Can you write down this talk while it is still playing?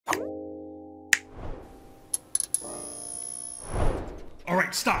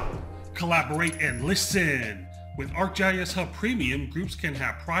Alright, stop! Collaborate and listen! With ArcGIS Hub Premium, groups can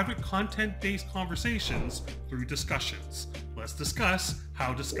have private content-based conversations through discussions. Let's discuss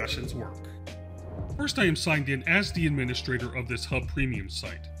how discussions work. First, I am signed in as the administrator of this Hub Premium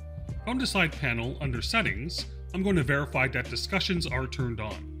site. From the side panel under Settings, I'm going to verify that discussions are turned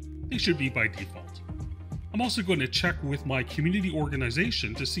on. They should be by default. I'm also going to check with my community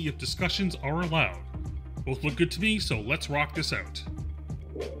organization to see if discussions are allowed. Both look good to me, so let's rock this out.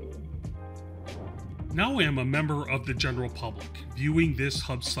 Now I am a member of the general public, viewing this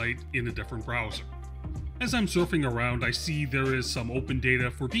hub site in a different browser. As I'm surfing around, I see there is some open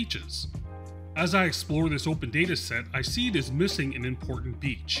data for beaches. As I explore this open data set, I see it is missing an important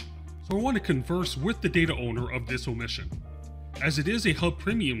beach, so I want to converse with the data owner of this omission. As it is a Hub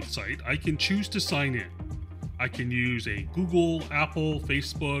Premium site, I can choose to sign in. I can use a Google, Apple,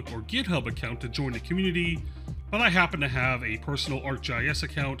 Facebook, or GitHub account to join the community, but I happen to have a personal ArcGIS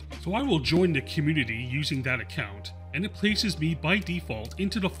account, so I will join the community using that account, and it places me by default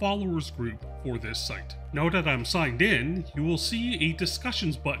into the followers group for this site. Now that I'm signed in, you will see a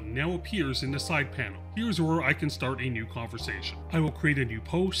discussions button now appears in the side panel. Here's where I can start a new conversation. I will create a new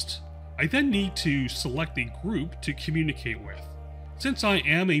post. I then need to select a group to communicate with. Since I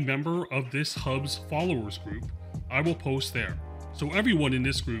am a member of this Hub's followers group, I will post there, so everyone in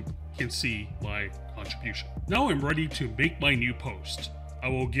this group can see my contribution. Now I'm ready to make my new post. I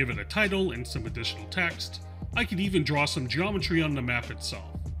will give it a title and some additional text. I can even draw some geometry on the map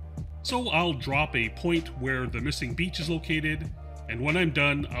itself. So I'll drop a point where the missing beach is located, and when I'm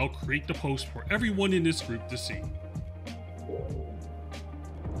done, I'll create the post for everyone in this group to see.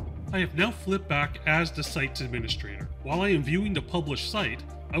 I have now flipped back as the site's administrator. While I am viewing the published site,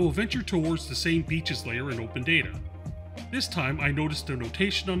 I will venture towards the same beaches layer in open data. This time I noticed a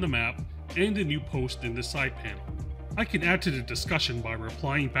notation on the map and a new post in the side panel. I can add to the discussion by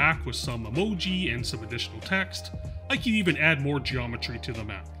replying back with some emoji and some additional text. I can even add more geometry to the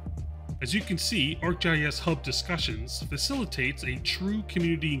map. As you can see, ArcGIS Hub Discussions facilitates a true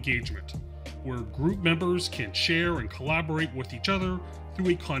community engagement, where group members can share and collaborate with each other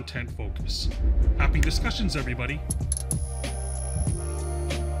through a content focus. Happy discussions, everybody!